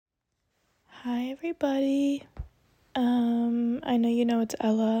Hi everybody. I know you know it's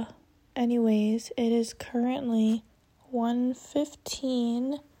Ella. Anyways, it is currently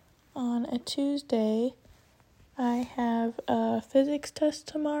 1:15 on a Tuesday. I have a physics test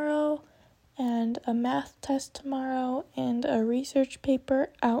tomorrow and a math test tomorrow and a research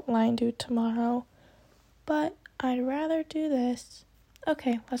paper outline due tomorrow. But I'd rather do this.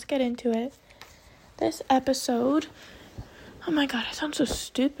 Okay, let's get into it. This episode... Oh my god, I sound so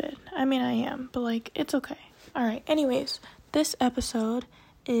stupid. I mean, I am, but it's okay. Alright, anyways, this episode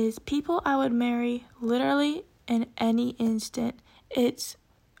is people I would marry literally in any instant. It's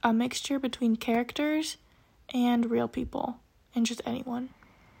a mixture between characters and real people, and just anyone.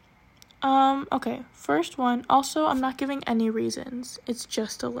 Okay, first one, also, I'm not giving any reasons. It's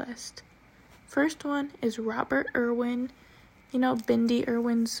just a list. First one is Robert Irwin. You know, Bindi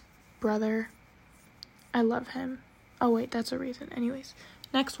Irwin's brother. I love him. Oh, wait, that's a reason. Anyways,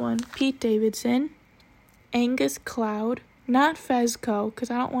 next one, Pete Davidson, Angus Cloud, not Fezco,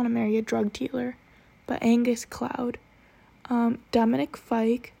 because I don't want to marry a drug dealer, but Angus Cloud, Dominic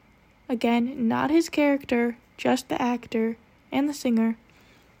Fike, again, not his character, just the actor and the singer.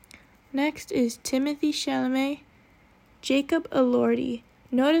 Next is Timothy Chalamet, Jacob Elordi.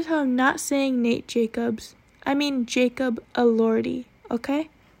 Notice how I'm not saying Nate Jacobs. I mean Jacob Elordi,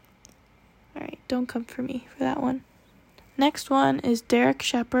 okay? Alright, don't come for me for that one. Next one is Derek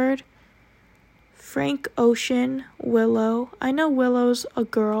Shepherd, Frank Ocean, Willow. I know Willow's a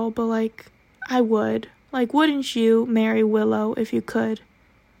girl, but I would. Wouldn't you marry Willow if you could?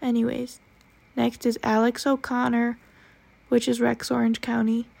 Anyways, next is Alex O'Connor, which is Rex Orange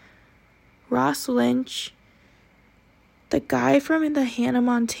County, Ross Lynch, the guy from the Hannah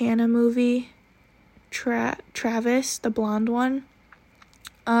Montana movie, Travis, the blonde one,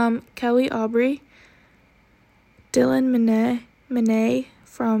 Kelly Aubrey, Dylan Monet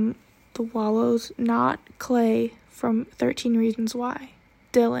from The Wallows, not Clay from 13 Reasons Why.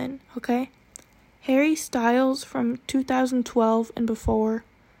 Dylan, okay? Harry Styles from 2012 and before.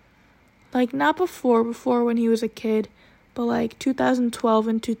 Not before when he was a kid, but 2012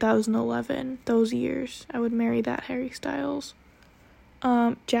 and 2011, those years. I would marry that Harry Styles.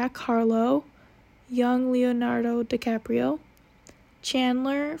 Jack Harlow, young Leonardo DiCaprio.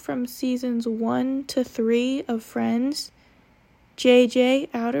 Chandler from seasons 1 to 3 of Friends, JJ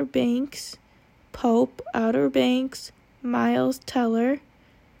Outer Banks, Pope Outer Banks, Miles Teller,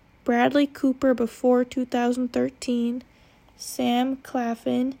 Bradley Cooper before 2013, Sam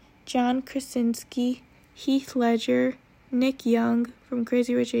Claflin, John Krasinski, Heath Ledger, Nick Young from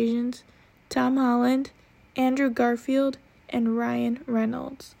Crazy Rich Asians, Tom Holland, Andrew Garfield, and Ryan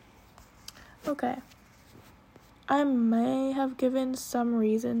Reynolds. Okay. I may have given some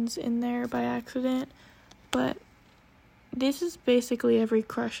reasons in there by accident, but this is basically every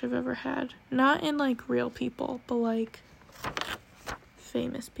crush I've ever had. Not in, real people, but,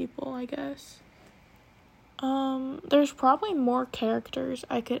 famous people, I guess. There's probably more characters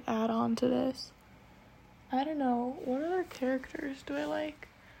I could add on to this. I don't know. What other characters do I like?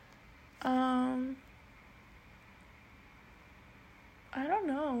 I don't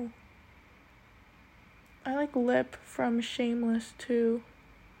know. I like Lip from Shameless too.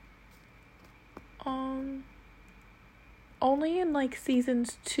 Only in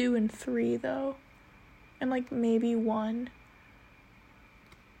seasons 2 and 3 though. And maybe 1.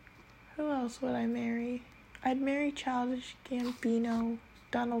 Who else would I marry? I'd marry Childish Gambino,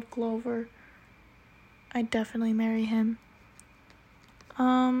 Donald Glover. I'd definitely marry him.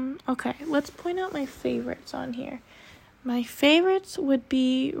 Okay, let's point out my favorites on here. My favorites would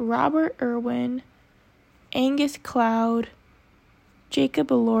be Robert Irwin, Angus Cloud, Jacob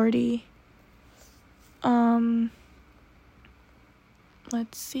Elordi,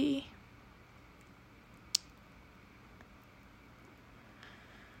 let's see,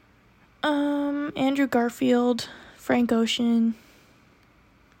 Andrew Garfield, Frank Ocean,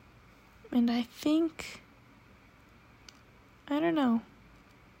 and I don't know,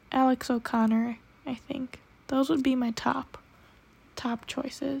 Alex O'Connor, I think. Those would be my top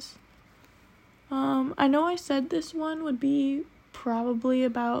choices. I know I said this one would be probably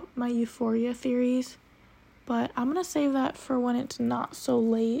about my Euphoria theories, but I'm gonna save that for when it's not so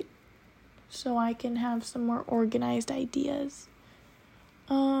late, so I can have some more organized ideas.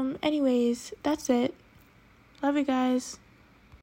 Anyways, that's it. Love you guys.